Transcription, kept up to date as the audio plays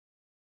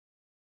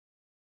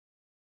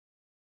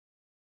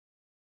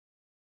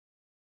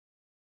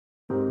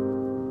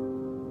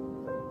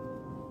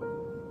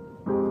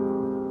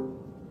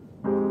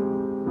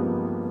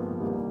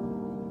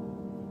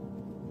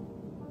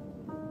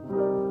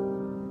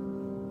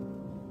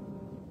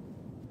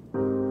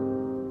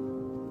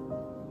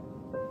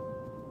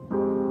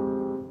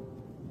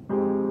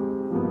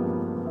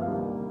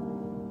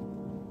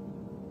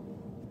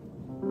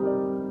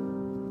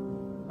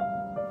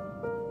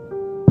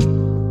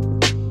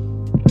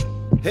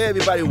Hey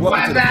everybody,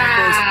 welcome to the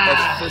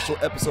first official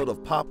episode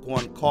of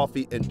Popcorn,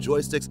 Coffee, and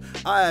Joysticks.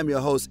 I am your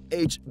host,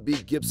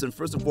 HB Gibson.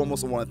 First and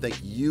foremost, I want to thank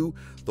you,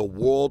 the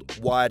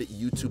worldwide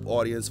YouTube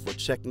audience, for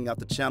checking out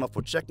the channel,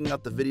 for checking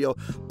out the video.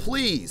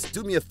 Please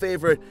do me a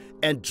favor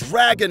and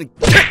dragon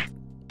kick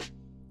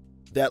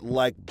that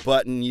like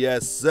button.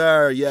 Yes,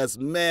 sir. Yes,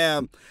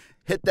 ma'am.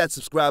 Hit that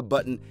subscribe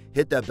button,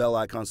 hit that bell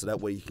icon so that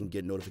way you can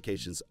get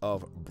notifications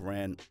of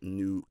brand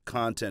new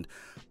content.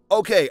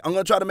 Okay, I'm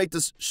going to try to make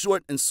this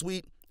short and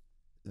sweet.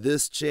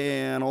 This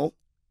channel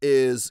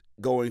is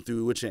going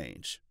through a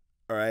change,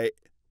 all right?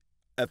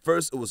 At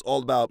first, it was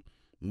all about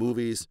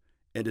movies,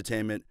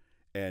 entertainment,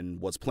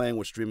 and what's playing,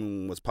 what's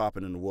streaming, what's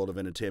popping in the world of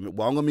entertainment.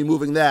 Well, I'm going to be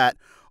moving that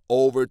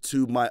over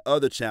to my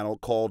other channel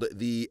called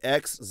the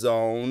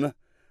Xone,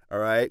 all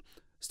right?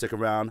 Stick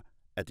around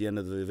at the end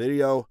of the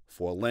video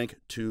for a link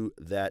to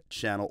that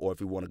channel, or if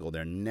you want to go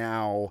there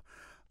now,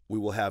 we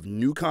will have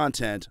new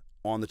content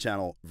on the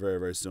channel very,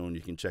 very soon.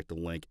 You can check the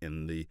link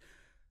in the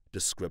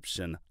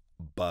description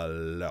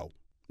below.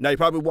 Now, you're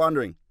probably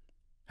wondering,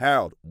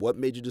 Harold, what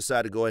made you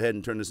decide to go ahead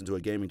and turn this into a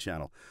gaming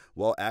channel?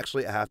 Well,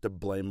 actually, I have to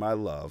blame my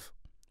love,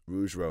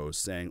 Rouge Rose,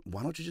 saying,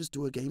 why don't you just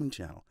do a gaming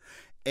channel?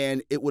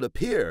 And it would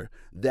appear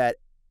that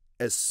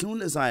as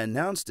soon as I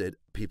announced it,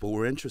 people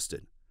were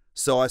interested.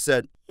 So I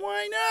said,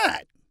 why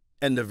not?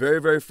 And the very,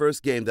 very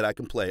first game that I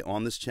can play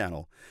on this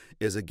channel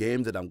is a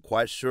game that I'm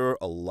quite sure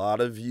a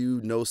lot of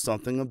you know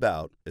something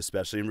about,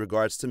 especially in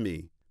regards to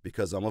me,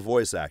 because I'm a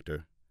voice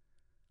actor.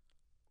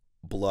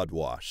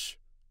 Bloodwash.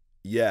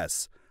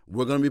 Yes,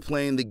 we're going to be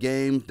playing the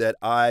game that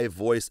I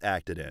voice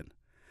acted in.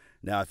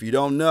 Now, if you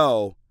don't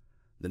know,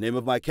 the name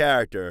of my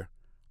character,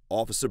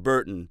 Officer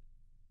Burton,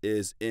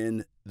 is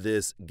in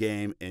this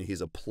game, and he's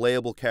a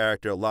playable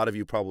character. A lot of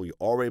you probably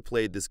already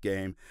played this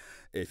game.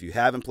 If you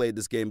haven't played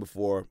this game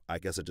before, I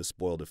guess I just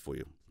spoiled it for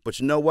you. But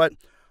you know what?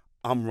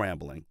 I'm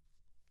rambling.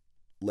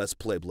 Let's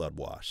play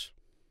Bloodwash.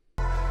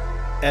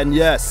 And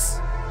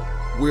yes,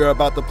 we are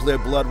about to play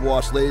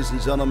Bloodwash, ladies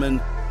and gentlemen.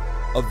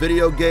 A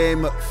video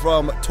game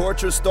from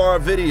Torture Star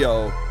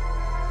Video,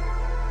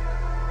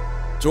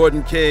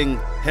 Jordan King,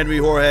 Henry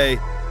Jorge,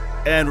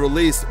 and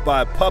released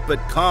by Puppet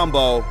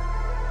Combo,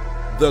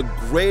 the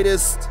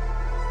greatest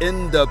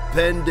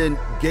independent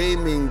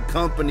gaming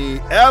company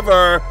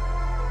ever.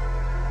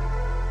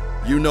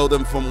 You know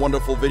them from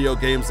wonderful video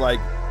games like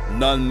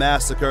Nun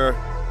Massacre,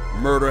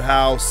 Murder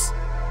House,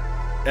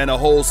 and a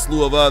whole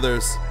slew of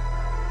others.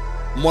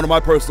 One of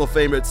my personal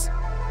favorites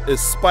is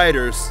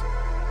Spiders.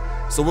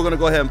 So we're going to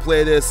go ahead and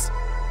play this.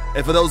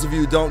 And for those of you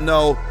who don't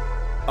know,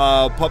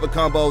 Puppet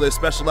Combo, they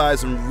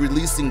specialize in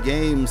releasing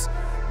games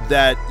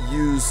that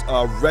use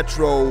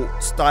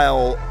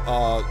retro-style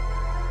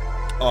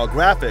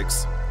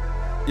graphics,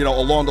 you know,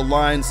 along the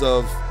lines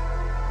of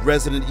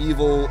Resident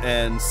Evil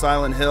and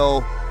Silent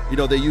Hill. You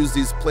know, they use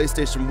these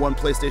PlayStation 1,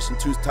 PlayStation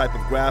 2 type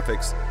of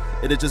graphics,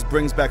 and it just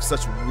brings back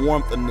such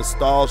warmth and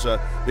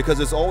nostalgia because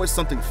there's always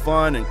something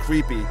fun and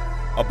creepy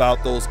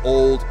about those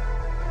old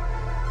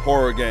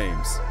horror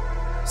games.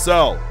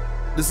 So,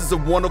 this is a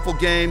wonderful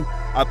game.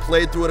 I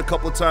played through it a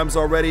couple of times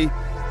already,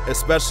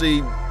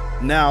 especially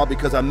now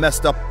because I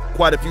messed up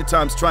quite a few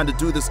times trying to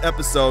do this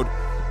episode.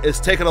 It's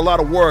taken a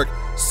lot of work,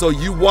 so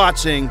you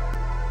watching,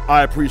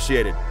 I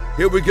appreciate it.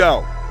 Here we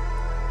go.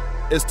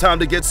 It's time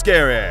to get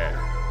scary.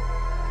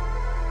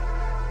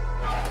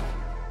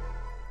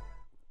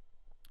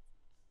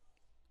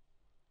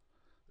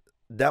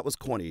 That was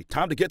corny.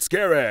 Time to get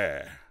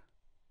scary.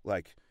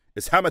 Like,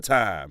 it's hammer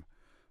time.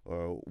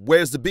 Or,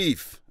 where's the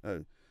beef?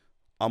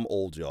 I'm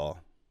old, y'all.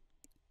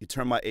 You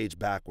turn my age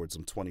backwards,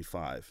 I'm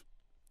 25.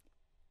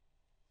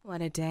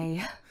 What a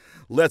day.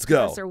 Let's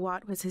go. Professor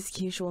Watt was his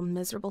usual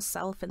miserable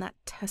self, and that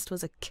test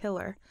was a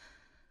killer.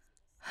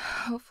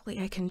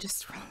 Hopefully I can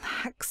just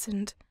relax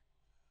and...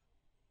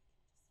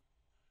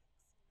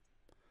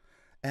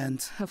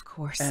 Of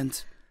course.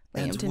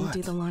 Liam didn't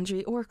do the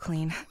laundry or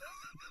clean.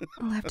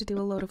 I'll have to do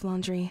a load of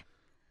laundry.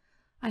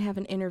 I have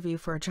an interview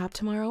for a job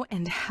tomorrow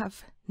and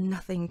have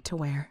nothing to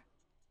wear.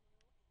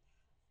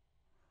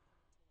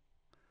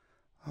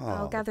 Oh,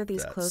 I'll gather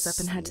these clothes up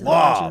and head to the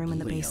laundry room in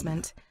the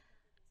basement.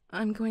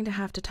 I'm going to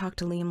have to talk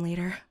to Liam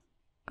later.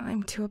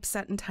 I'm too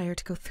upset and tired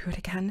to go through it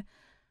again.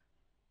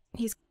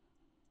 He's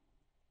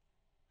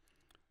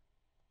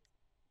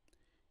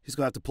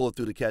gonna have to pull it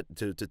through the cat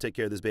to take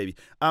care of this baby.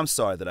 I'm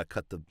sorry that I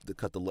cut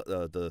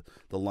the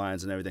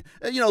lines and everything.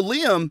 And, you know,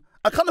 Liam,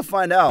 I kind of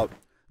find out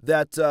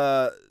that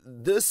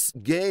this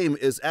game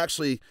is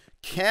actually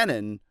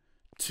canon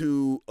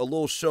to a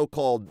little show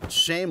called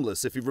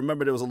Shameless. If you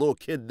remember, there was a little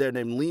kid there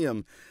named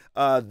Liam.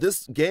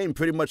 This game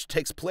pretty much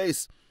takes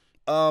place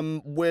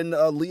when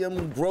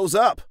Liam grows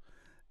up,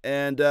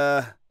 and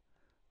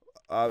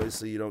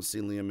obviously you don't see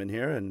Liam in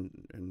here, and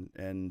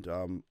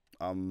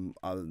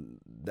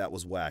that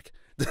was whack.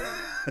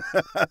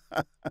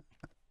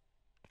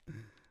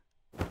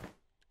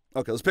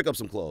 Okay, let's pick up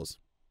some clothes.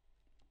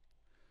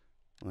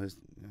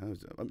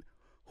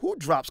 Who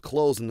drops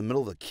clothes in the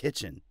middle of the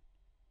kitchen?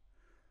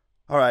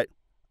 All right,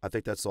 I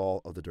think that's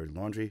all of the dirty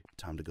laundry.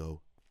 Time to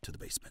go to the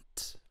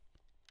basement.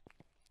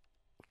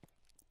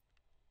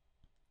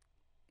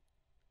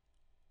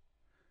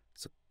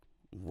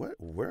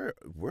 Where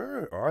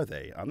are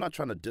they? I'm not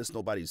trying to diss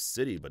nobody's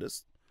city, but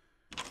it's...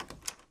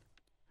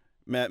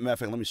 Matter of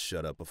fact, let me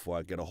shut up before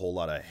I get a whole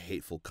lot of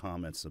hateful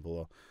comments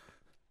below.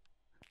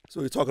 So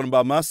you're talking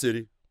about my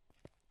city?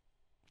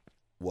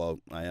 Well,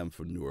 I am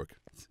from Newark.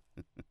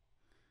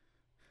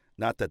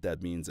 Not that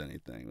that means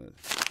anything,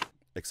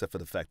 except for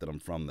the fact that I'm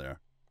from there.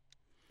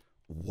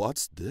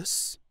 What's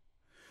this?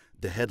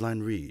 The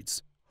headline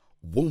reads,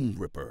 Womb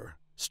Ripper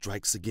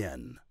Strikes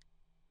Again.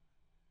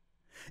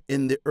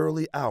 In the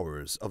early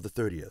hours of the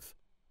 30th,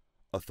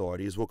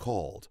 authorities were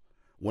called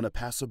when a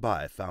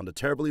passerby found a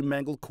terribly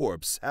mangled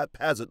corpse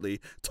haphazardly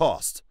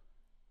tossed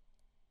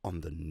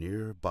on the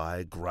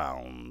nearby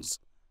grounds.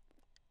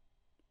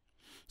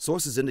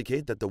 Sources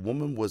indicate that the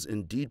woman was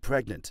indeed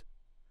pregnant,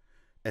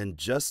 and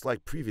just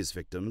like previous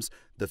victims,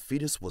 the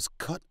fetus was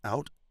cut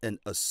out and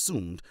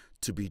assumed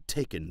to be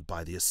taken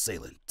by the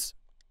assailant.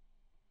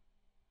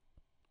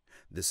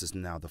 This is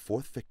now the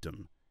fourth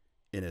victim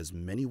in as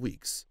many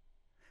weeks,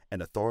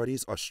 and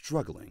authorities are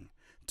struggling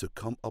to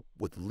come up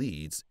with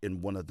leads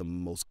in one of the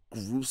most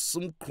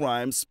gruesome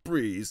crime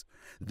sprees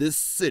this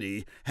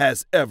city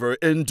has ever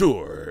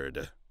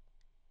endured.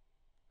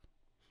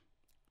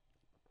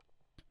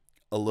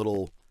 A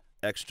little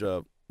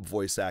extra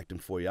voice acting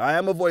for you. I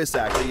am a voice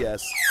actor,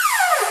 yes.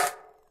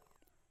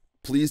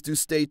 Please do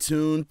stay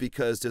tuned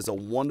because there's a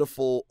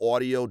wonderful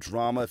audio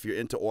drama. If you're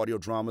into audio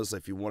dramas,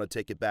 if you want to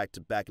take it back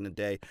to back in the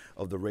day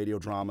of the radio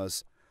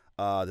dramas,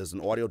 there's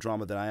an audio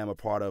drama that I am a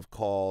part of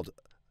called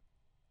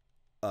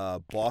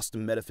The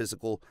Boston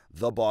Metaphysical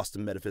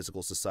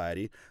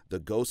Society, The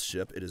Ghost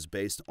Ship. It is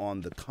based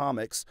on the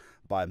comics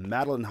by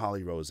Madeline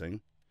Holly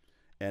Rosing,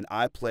 and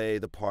I play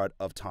the part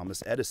of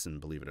Thomas Edison,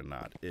 believe it or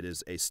not. It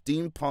is a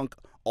steampunk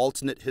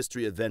alternate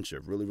history adventure.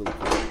 Really, really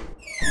cool.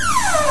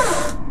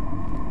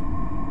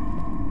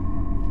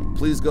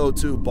 Please go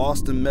to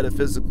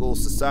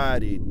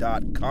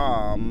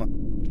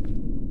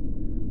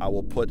bostonmetaphysicalsociety.com. I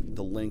will put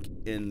the link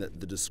in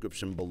the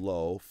description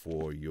below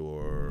for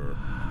your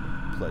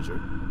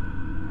pleasure.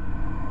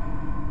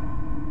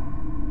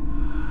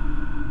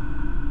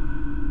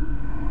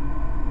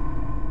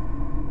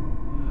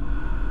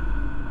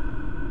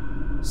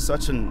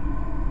 Such an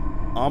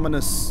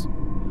ominous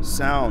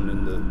sound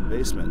in the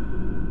basement.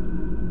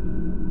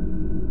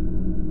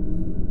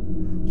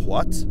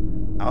 What?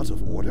 Out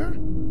of order?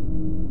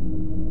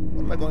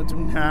 What am I going to do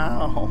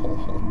now?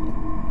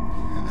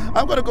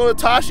 I'm going to go to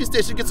Tashi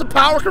Station and get some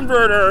power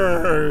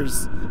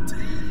converters.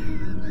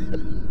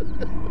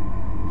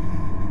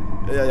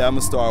 Yeah, I'm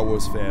a Star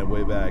Wars fan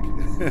way back.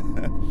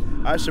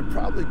 I should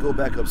probably go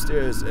back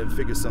upstairs and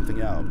figure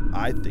something out.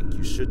 I think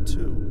you should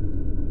too.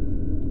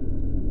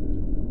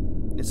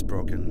 It's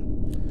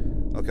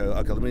broken. Okay,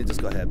 let me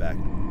just go ahead back.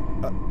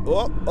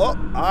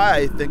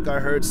 I think I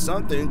heard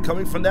something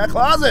coming from that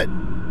closet.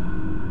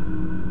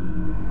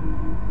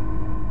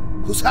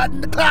 Who's hiding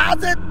in the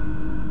closet?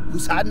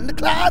 Who's hiding in the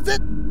closet?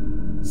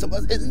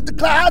 Someone's in the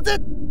closet.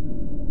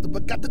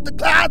 Someone got in the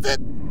closet.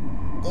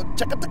 Go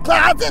check out the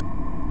closet.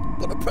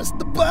 Gonna press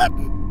the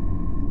button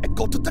and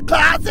go to the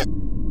closet.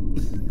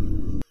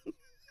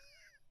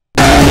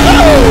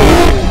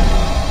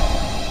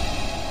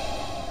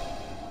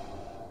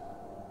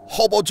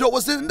 Hobo Joe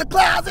was in the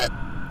closet.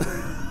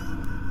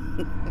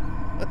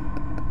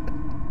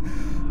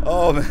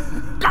 Oh,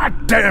 man.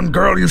 God damn,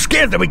 girl, you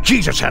scared the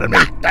bejesus out of me.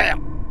 God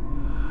damn.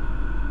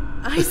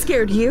 I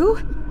scared you?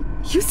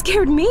 You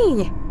scared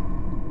me.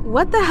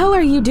 What the hell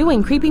are you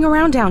doing creeping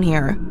around down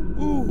here?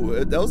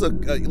 Ooh, that was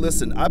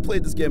listen, I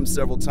played this game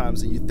several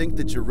times, and you think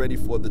that you're ready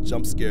for the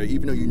jump scare,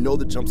 even though you know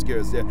the jump scare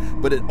is there,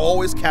 but it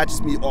always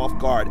catches me off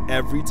guard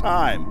every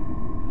time.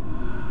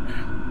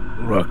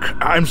 Look,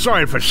 I'm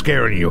sorry for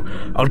scaring you.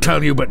 I'll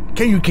tell you, but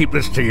can you keep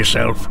this to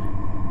yourself?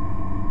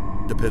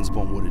 Depends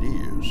upon what it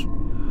is.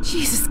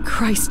 Jesus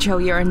Christ, Joe,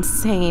 you're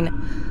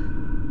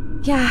insane.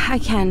 Yeah, I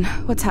can.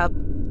 What's up?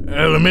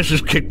 The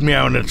missus kicked me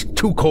out and it's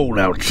too cold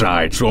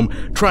outside, so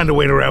I'm trying to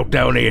wait her out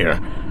down here.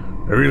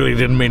 I really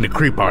didn't mean to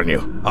creep on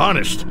you.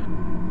 Honest.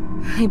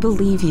 I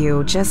believe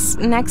you. Just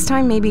next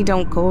time maybe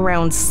don't go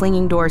around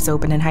slinging doors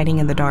open and hiding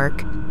in the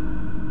dark.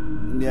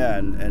 Yeah,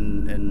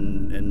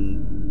 and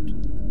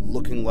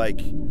looking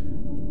like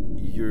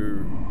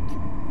you're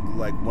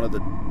like one of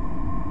the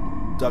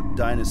Duck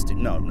Dynasty.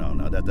 No,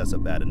 that's a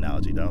bad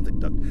analogy. I don't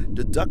think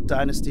the Duck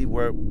Dynasty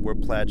wear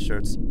plaid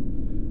shirts.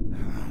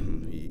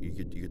 You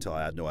could tell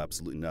I had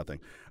absolutely nothing.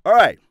 All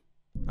right.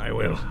 I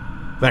will.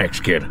 Thanks,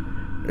 kid.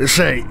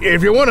 Say,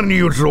 if you want to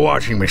use the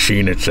washing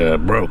machine, it's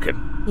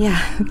broken. Yeah,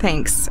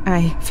 thanks.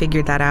 I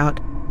figured that out.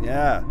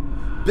 Yeah.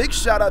 Big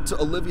shout out to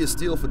Olivia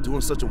Steele for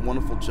doing such a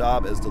wonderful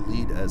job as the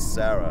lead as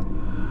Sarah.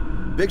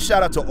 Big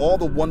shout out to all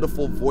the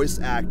wonderful voice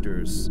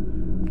actors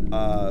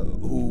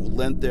who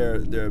lent their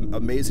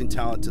amazing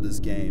talent to this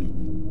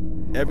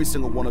game. Every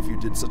single one of you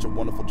did such a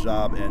wonderful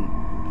job, and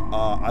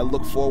I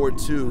look forward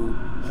to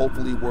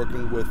hopefully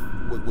working with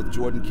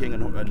Jordan King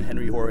and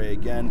Henry Jorge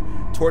again.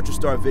 Torture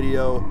Star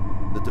Video,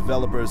 the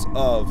developers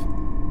of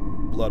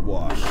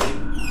Bloodwash.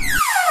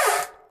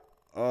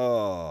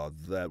 Oh,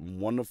 that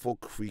wonderful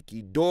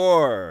creaky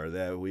door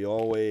that we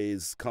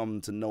always come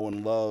to know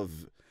and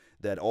love,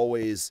 that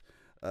always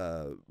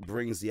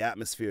brings the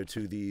atmosphere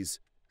to these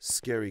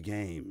scary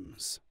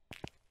games.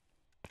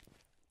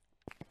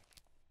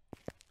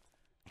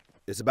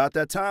 It's about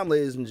that time,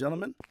 ladies and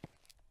gentlemen.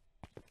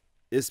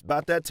 It's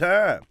about that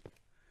time.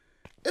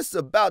 It's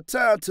about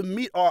time to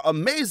meet our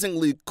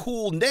amazingly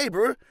cool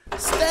neighbor,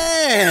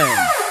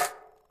 Stan.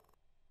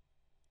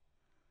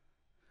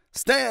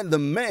 Stan the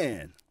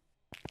man.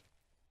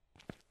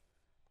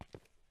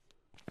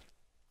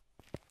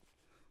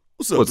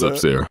 What's up,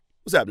 Sarah?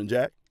 What's happening,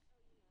 Jack?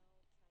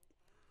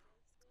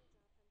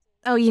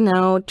 Oh, you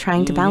know,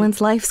 trying to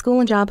balance life, school,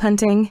 and job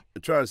hunting.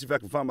 I'm trying to see if I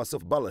can find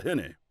myself a bottle of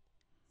Henny.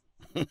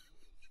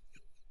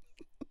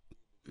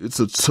 It's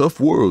a tough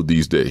world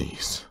these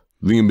days.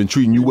 Liam been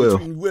treating you well?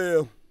 Treating you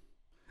well.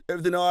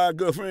 Everything all right,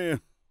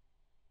 girlfriend.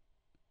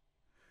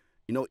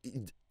 You know,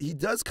 he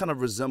does kind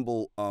of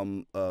resemble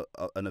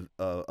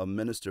a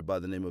minister by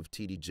the name of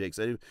T.D. Jakes.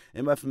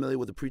 Anybody familiar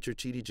with the preacher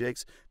T.D.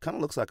 Jakes? Kind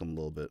of looks like him a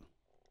little bit.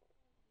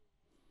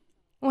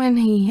 When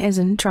he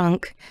isn't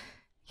drunk,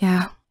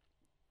 yeah.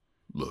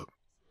 Look,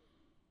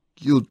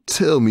 you'll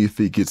tell me if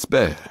it gets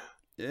bad.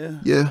 Yeah?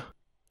 Yeah.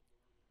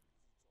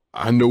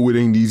 I know it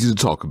ain't easy to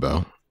talk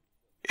about,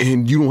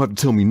 and you don't have to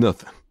tell me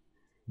nothing.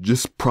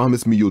 Just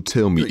promise me you'll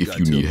tell me if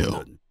you need help.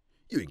 Nothing.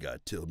 You ain't gotta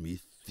tell me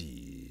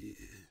shit.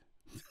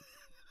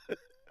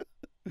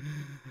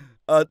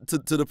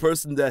 To the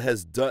person that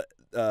has done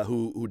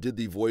who did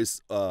the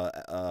voice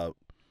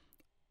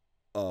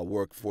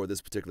work for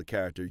this particular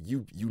character,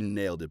 you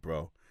nailed it,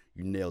 bro.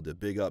 You nailed it.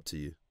 Big up to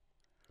you.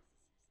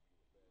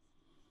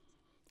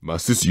 My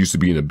sister used to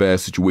be in a bad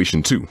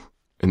situation too,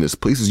 and there's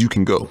places you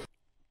can go.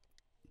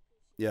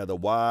 Yeah, the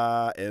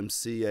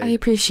YMCA. I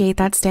appreciate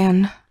that,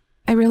 Stan.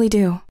 I really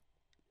do.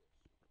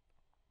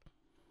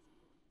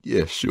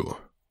 Yeah, sure.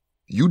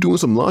 You doing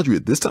some laundry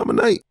at this time of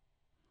night?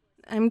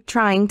 I'm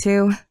trying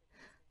to.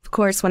 Of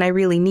course, when I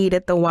really need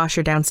it, the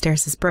washer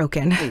downstairs is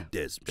broken.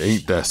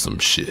 Ain't that some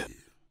shit?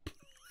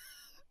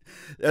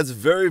 That's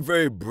very,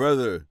 very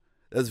brother.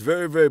 That's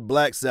very, very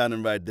black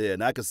sounding right there.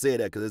 And I can say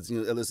that because, it's,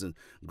 you know, listen,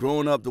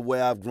 growing up the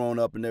way I've grown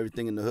up and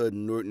everything in the hood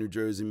in Newark, New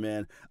Jersey,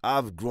 man,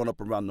 I've grown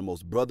up around the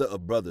most brother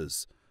of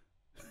brothers.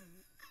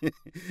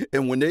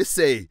 And when they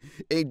say,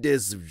 ain't there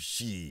some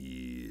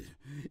shit,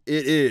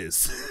 it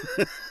is.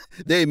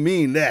 They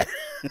mean that.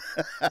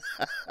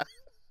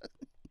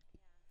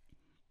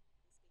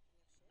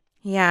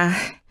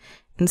 Yeah.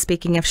 And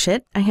speaking of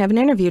shit, I have an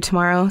interview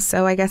tomorrow,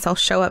 so I guess I'll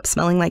show up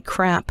smelling like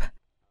crap.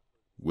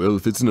 Well,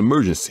 if it's an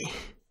emergency,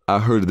 I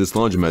heard of this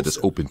laundromat that's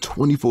open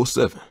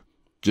 24/7,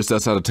 just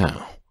outside of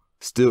town.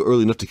 Still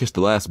early enough to catch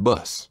the last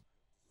bus.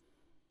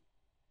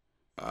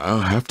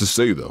 I'll have to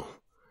say, though,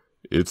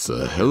 it's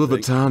a hell of a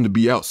time to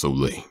be out so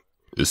late,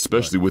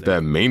 especially with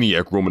that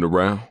maniac roaming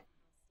around.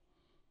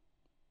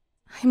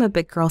 I'm a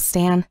big girl,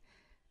 Stan.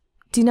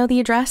 Do you know the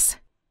address?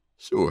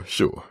 Sure.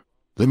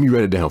 Let me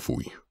write it down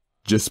for you.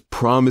 Just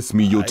promise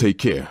me you'll take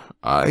care,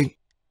 aight?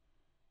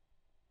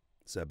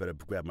 So I better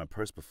grab my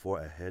purse before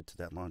I head to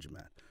that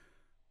laundromat.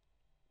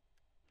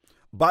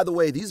 By the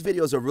way, these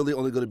videos are really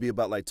only going to be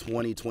about like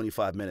 20,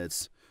 25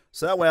 minutes.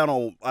 So that way I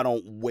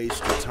don't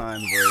waste your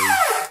time very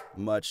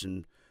much.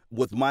 And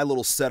with my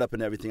little setup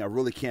and everything, I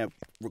really can't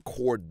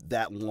record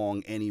that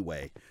long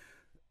anyway.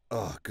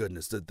 Oh,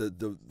 goodness.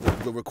 The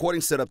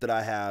recording setup that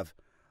I have,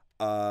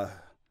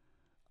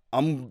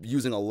 I'm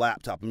using a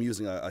laptop. I'm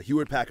using a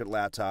Hewlett-Packard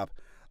laptop.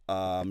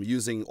 I'm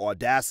using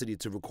Audacity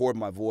to record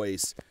my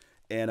voice.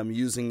 And I'm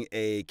using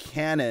a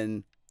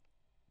Canon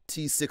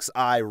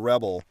T6i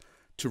Rebel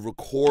to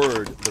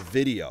record the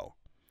video.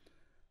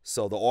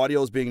 So the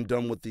audio is being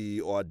done with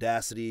the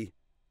Audacity.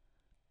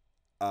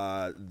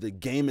 The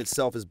game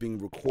itself is being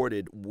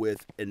recorded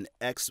with an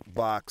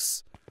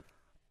Xbox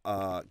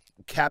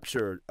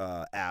capture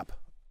app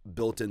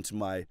built into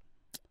my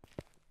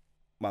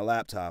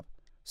laptop.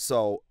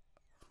 So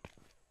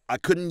I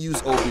couldn't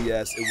use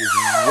OBS. It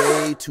was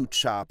way too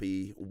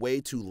choppy, way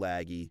too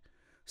laggy.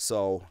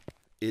 So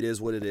it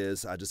is what it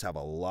is. I just have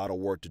a lot of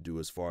work to do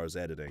as far as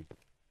editing.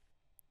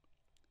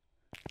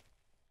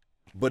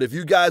 But if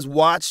you guys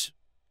watch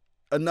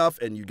enough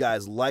and you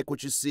guys like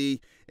what you see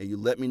and you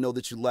let me know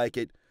that you like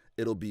it,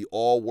 it'll be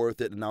all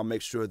worth it, and I'll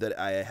make sure that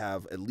I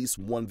have at least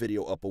one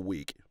video up a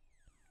week.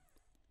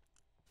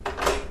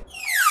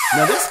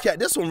 Now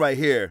this one right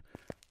here,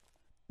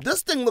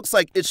 this thing looks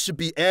like it should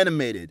be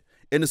animated,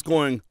 and it's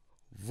going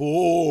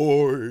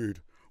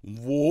void,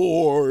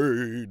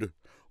 void,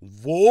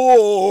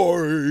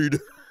 void.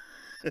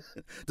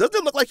 Doesn't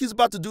it look like he's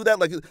about to do that?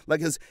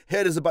 Like his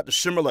head is about to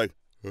shimmer like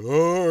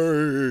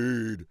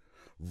void,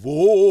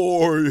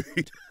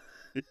 void.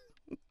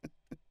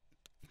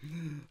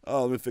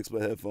 Oh, let me fix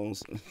my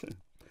headphones.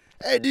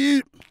 Hey,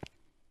 dude.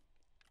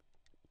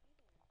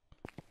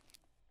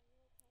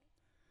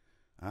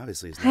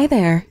 Obviously, it's not. Hi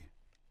there.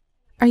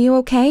 Are you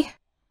okay?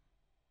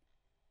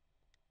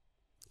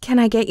 Can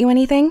I get you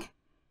anything?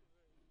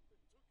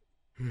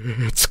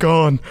 It's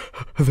gone.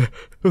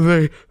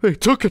 They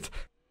took it.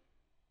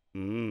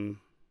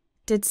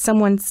 Did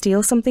someone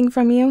steal something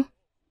from you?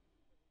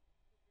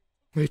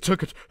 They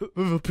took it.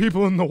 The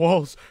people in the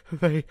walls,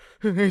 they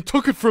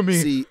took it from me.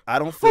 See, I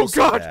don't feel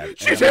so God, bad.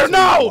 she's here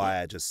now!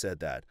 Why I just said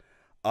that.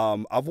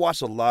 I've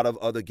watched a lot of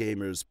other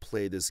gamers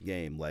play this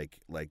game, like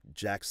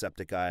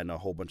Jacksepticeye and a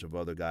whole bunch of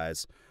other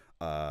guys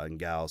and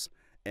gals,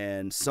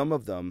 and some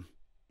of them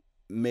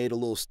made a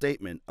little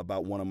statement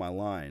about one of my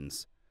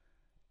lines,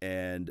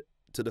 and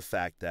to the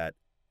fact that,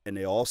 and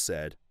they all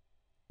said,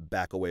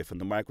 back away from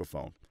the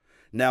microphone.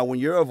 Now, when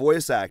you're a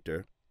voice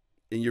actor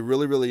and you're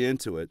really, really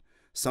into it,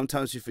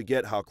 sometimes you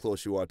forget how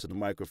close you are to the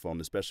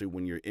microphone, especially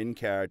when you're in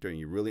character and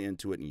you're really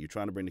into it and you're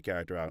trying to bring the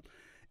character out,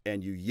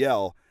 and you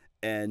yell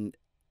and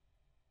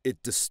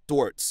it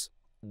distorts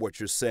what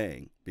you're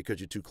saying because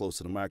you're too close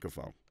to the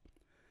microphone.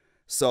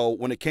 So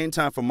when it came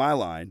time for my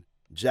line,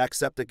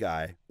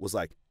 Jacksepticeye was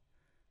like,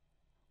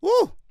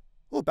 "Woo,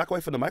 back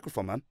away from the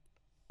microphone, man."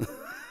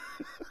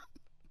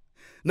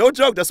 No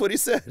joke, that's what he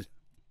said.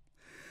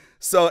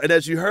 So, and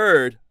as you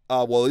heard,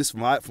 well, at least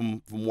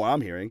from what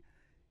I'm hearing,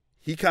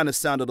 he kind of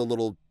sounded a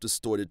little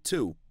distorted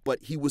too, but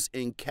he was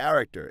in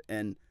character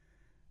and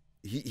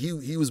he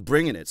was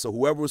bringing it. So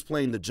whoever was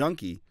playing the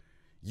junkie,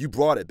 you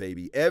brought it,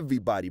 baby.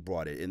 Everybody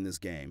brought it in this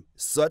game.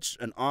 Such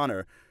an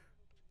honor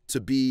to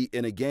be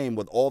in a game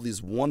with all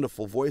these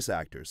wonderful voice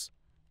actors.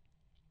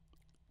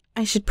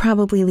 I should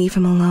probably leave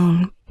him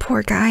alone.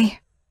 Poor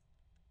guy.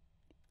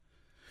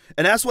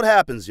 And that's what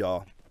happens,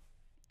 y'all.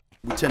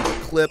 We tend to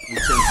clip, we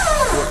tend to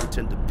distort, we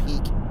tend to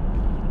peak,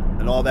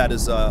 and all that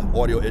is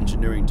audio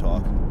engineering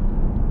talk.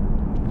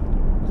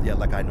 Yeah,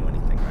 like I know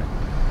anything, right?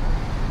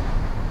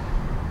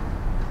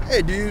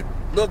 Hey, dude,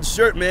 love the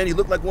shirt, man. You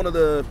look like one of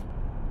the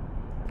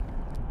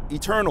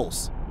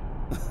Eternals.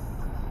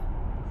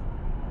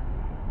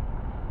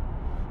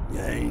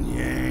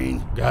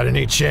 Got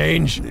any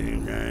change?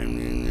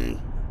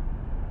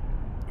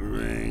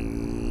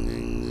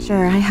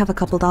 Sure, I have a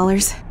couple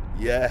dollars.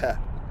 Yeah.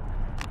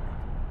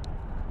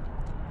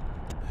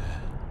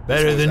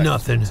 Better than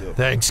nothing.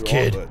 Thanks,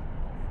 kid.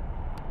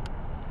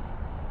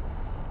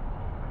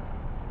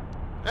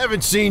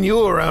 Haven't seen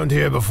you around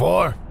here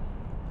before.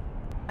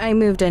 I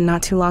moved in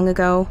not too long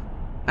ago.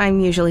 I'm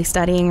usually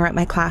studying or at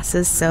my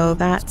classes, so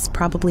that's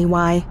probably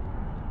why.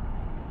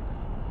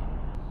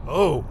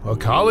 Oh, a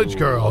college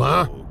girl,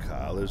 huh? Oh,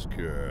 college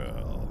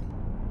girl.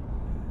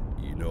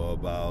 You know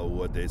about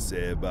what they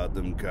say about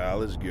them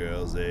college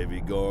girls, they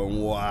be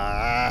going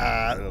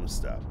wild.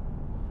 Stop.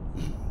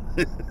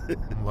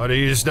 What are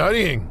you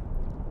studying?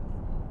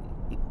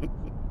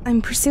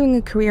 I'm pursuing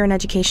a career in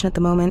education at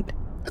the moment.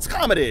 It's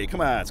comedy.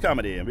 Come on, it's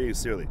comedy. I'm being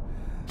silly.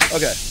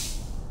 Okay.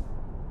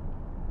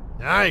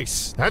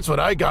 Nice. That's what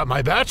I got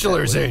my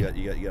bachelor's in.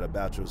 You got a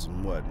bachelor's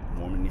in what?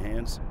 Warming your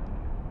hands?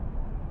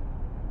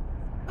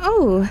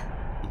 Oh,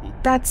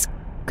 that's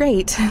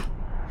great. I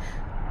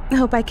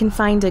hope I can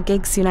find a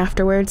gig soon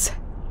afterwards.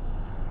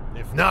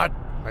 If not,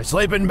 my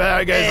sleeping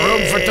bag has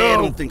room for two. I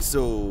don't think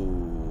so.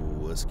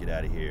 Let's get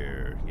out of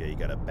here. Yeah, you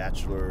got a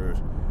bachelor's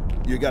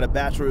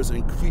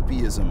in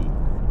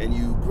creepyism, and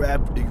you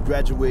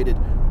graduated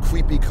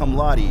creepy cum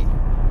laude.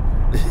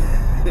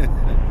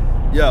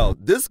 Yo,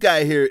 this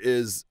guy here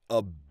is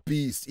a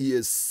beast. He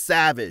is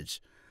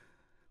savage.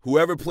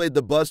 Whoever played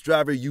the bus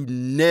driver, you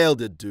nailed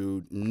it,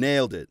 dude.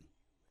 Nailed it.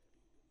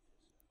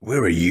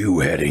 Where are you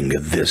heading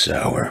at this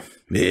hour,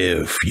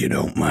 if you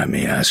don't mind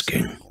me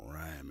asking?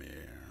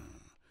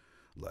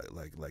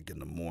 Like in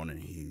the morning,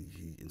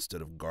 he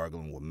instead of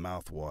gargling with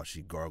mouthwash,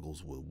 he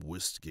gargles with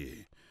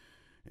whiskey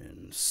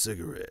and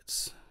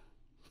cigarettes.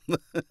 The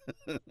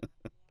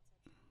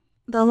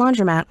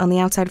laundromat on the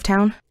outside of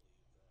town?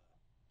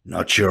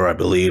 Not sure I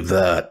believe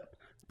that.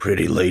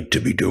 Pretty late to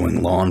be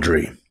doing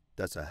laundry.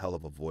 That's a hell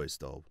of a voice,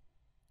 though.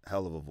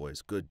 Hell of a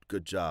voice. Good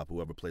job,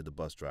 whoever played the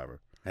bus driver.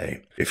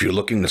 Hey, if you're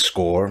looking to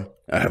score,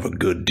 I have a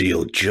good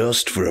deal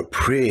just for a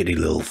pretty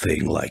little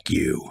thing like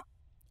you.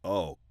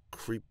 Oh,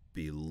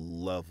 creepy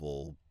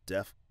level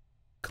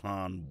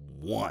DEFCON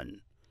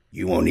 1.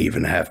 You won't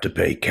even have to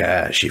pay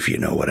cash if you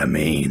know what I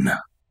mean.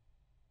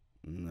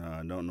 No,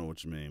 I don't know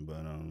what you mean,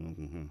 but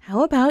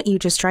How about you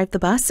just drive the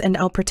bus and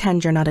I'll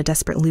pretend you're not a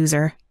desperate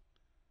loser?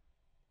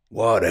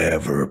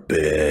 Whatever,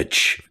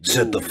 bitch.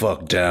 Sit the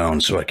fuck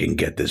down so I can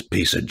get this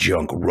piece of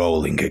junk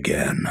rolling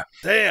again.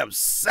 Damn,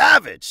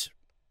 savage!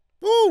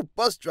 Woo,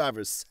 bus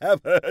driver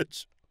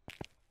savage!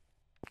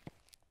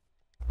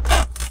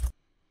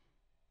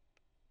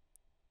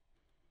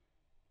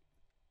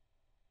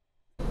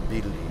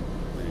 Beedly,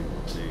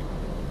 beep.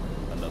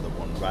 Another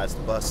one rides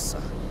the bus.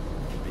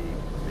 Beep.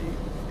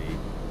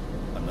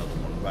 Another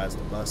one rides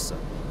the bus.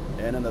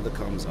 And another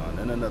comes on,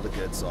 and another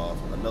gets off.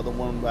 Another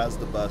one rides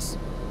the bus.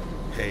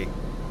 Hey,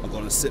 I'm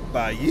gonna sit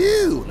by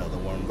you. Another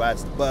one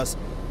rides the bus.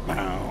 I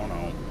don't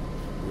know.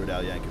 Weird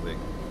Al Yankovic.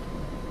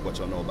 What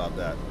y'all know about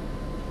that?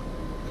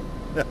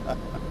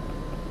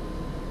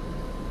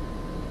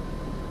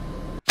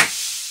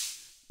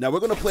 Now we're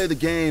gonna play the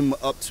game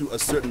up to a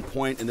certain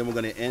point, and then we're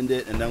gonna end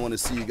it, and then I'm gonna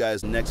see you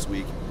guys next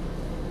week.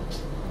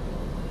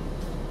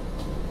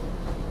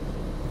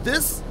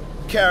 This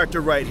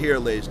character right here,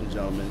 ladies and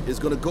gentlemen, is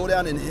going to go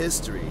down in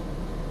history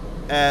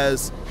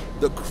as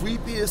the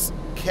creepiest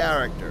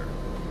character,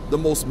 the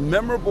most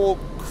memorable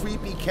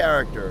creepy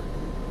character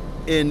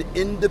in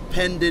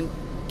independent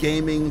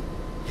gaming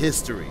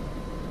history.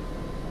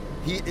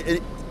 He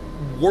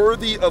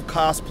worthy of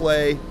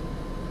cosplay.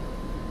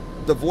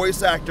 The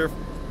voice actor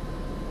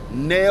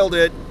nailed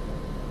it.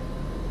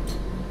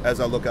 As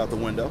I look out the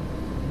window.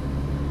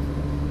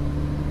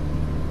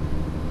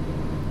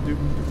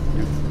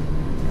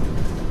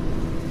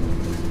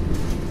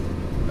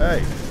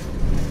 Hey,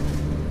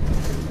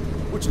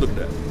 what you looking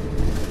at?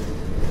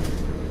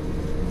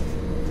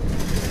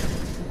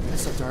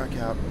 It's so dark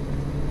out.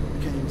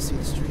 I can't even see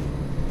the street.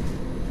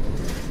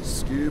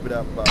 Scoop it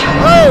up.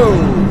 Whoa!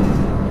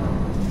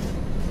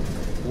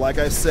 Like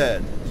I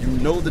said, you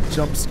know the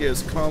jump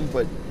scares come,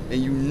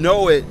 and you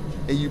know it,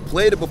 and you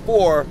played it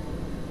before,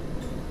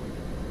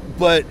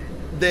 but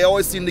they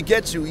always seem to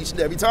get you each and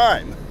every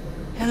time.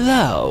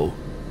 Hello.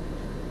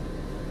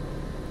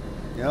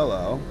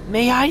 Hello.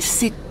 May I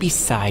sit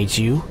beside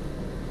you?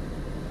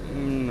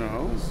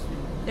 No.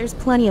 There's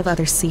plenty of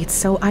other seats,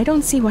 so I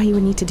don't see why you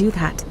would need to do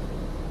that.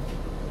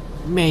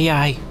 May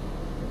I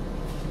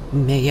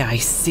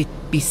sit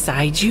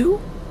beside you?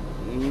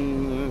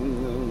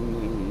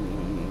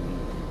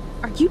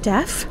 Are you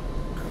deaf?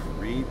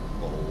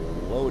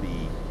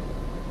 Creep-a-loady.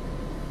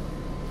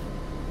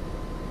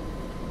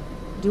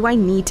 Do I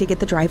need to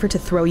get the driver to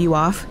throw you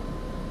off?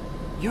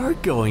 You're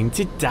going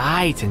to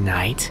die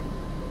tonight.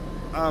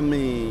 I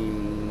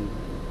mean,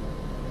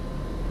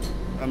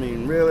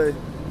 really?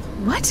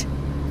 What?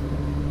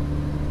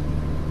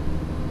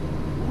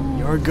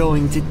 You're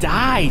going to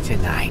die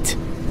tonight.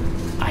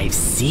 I've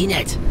seen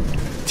it.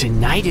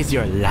 Tonight is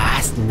your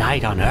last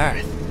night on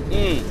Earth.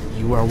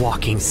 You are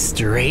walking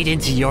straight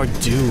into your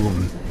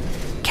doom.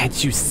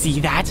 Can't you see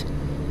that?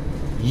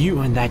 You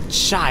and that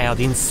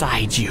child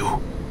inside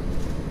you.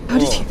 How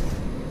did you...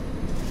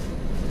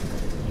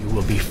 You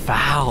will be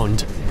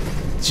found,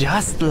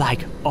 just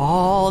like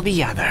all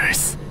the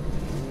others.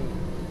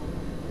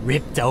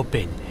 Ripped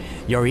open,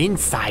 your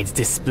insides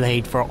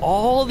displayed for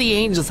all the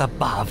angels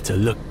above to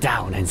look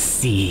down and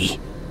see.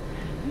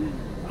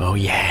 Oh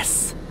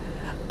yes,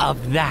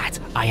 of that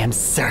I am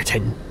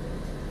certain.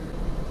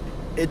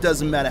 It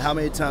doesn't matter how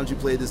many times you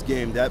play this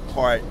game, that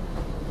part...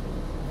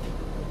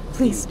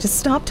 Please, just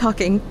stop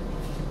talking.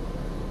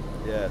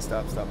 Yeah,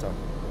 stop talking.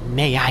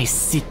 May I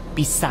sit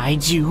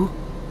beside you?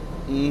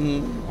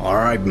 All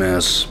right,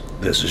 miss.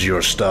 This is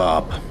your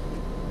stop.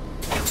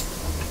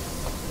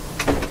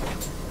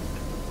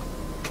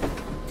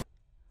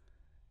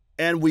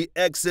 And we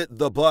exit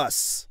the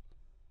bus.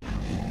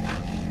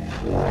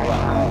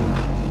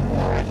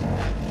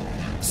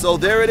 So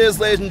there it is,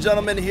 ladies and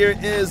gentlemen. Here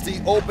is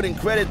the opening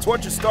credit.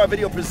 Torture Star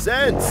Video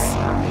presents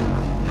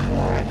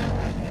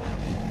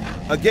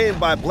a game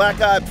by Black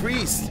Eyed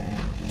Priest,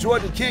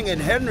 Jordan King, and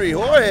Henry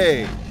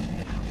Jorge.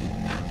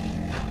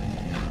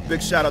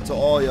 Big shout out to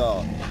all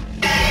y'all.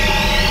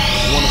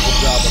 Wonderful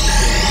job of the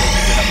game. Thank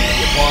you for having me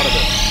be a part of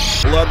it.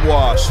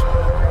 Bloodwash.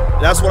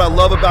 That's what I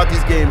love about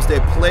these games. They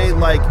play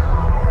like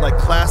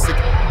classic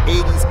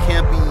 80s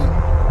campy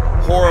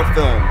horror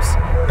films,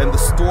 and the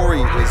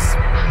story is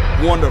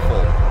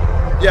wonderful.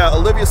 Yeah,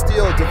 Olivia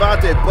Steele,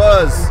 Devante,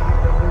 Buzz,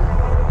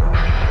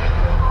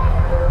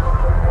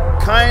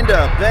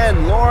 Kinda,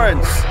 Ben,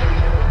 Lawrence,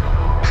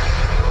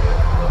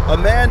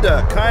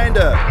 Amanda,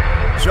 Kinda,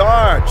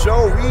 Jar,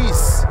 Joe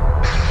Reese,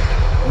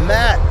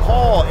 Matt,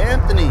 Paul,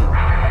 Anthony,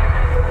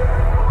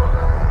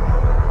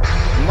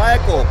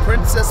 Michael,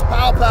 Princess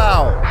Pow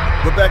Pow,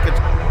 Rebecca,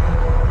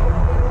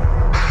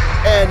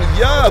 and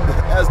Yub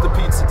as the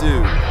pizza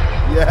dude.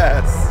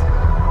 Yes.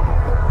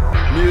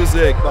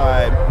 Music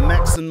by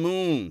Max and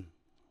Moon.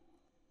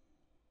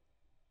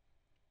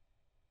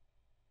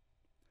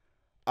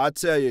 I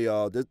tell you,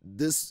 y'all,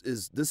 this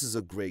is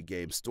a great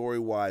game,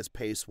 story-wise,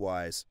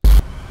 pace-wise.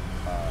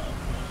 I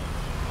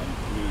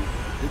mean,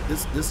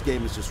 this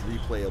game is just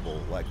replayable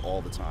like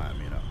all the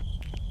time, you know.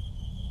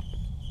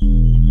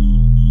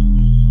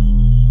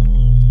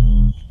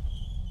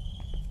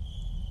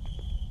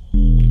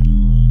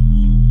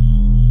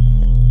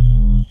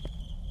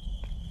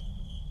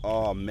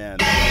 Oh man,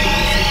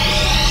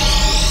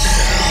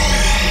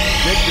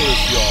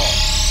 ridiculous, y'all.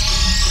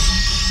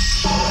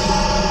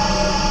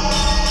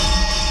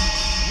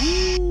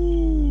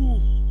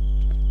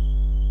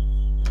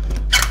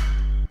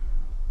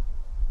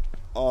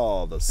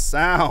 Oh, the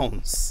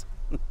sounds.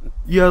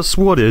 Yes,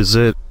 what is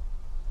it?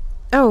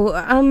 Oh,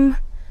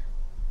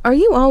 are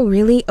you all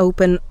really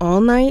open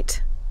all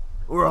night?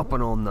 We're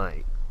open all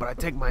night, but I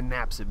take my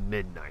naps at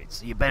midnight,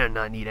 so you better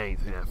not need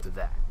anything after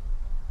that.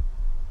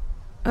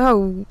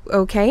 Oh,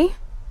 okay.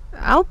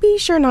 I'll be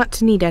sure not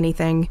to need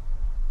anything.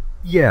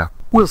 Yeah,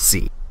 we'll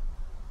see.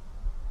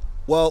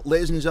 Well,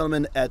 ladies and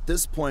gentlemen, at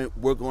this point,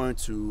 we're going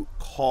to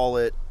call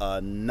it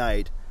a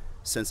night,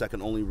 since I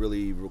can only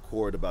really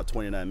record about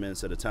 29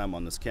 minutes at a time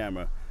on this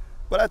camera.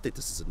 But I think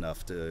this is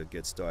enough to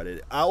get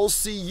started. I will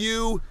see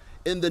you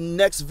in the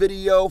next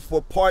video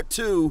for part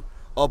 2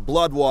 of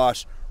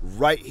Bloodwash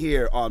right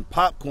here on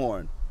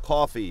Popcorn,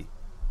 Coffee,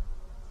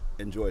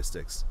 and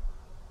Joysticks.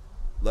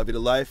 Love you to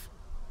life,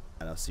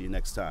 and I'll see you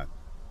next time.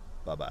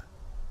 Bye-bye.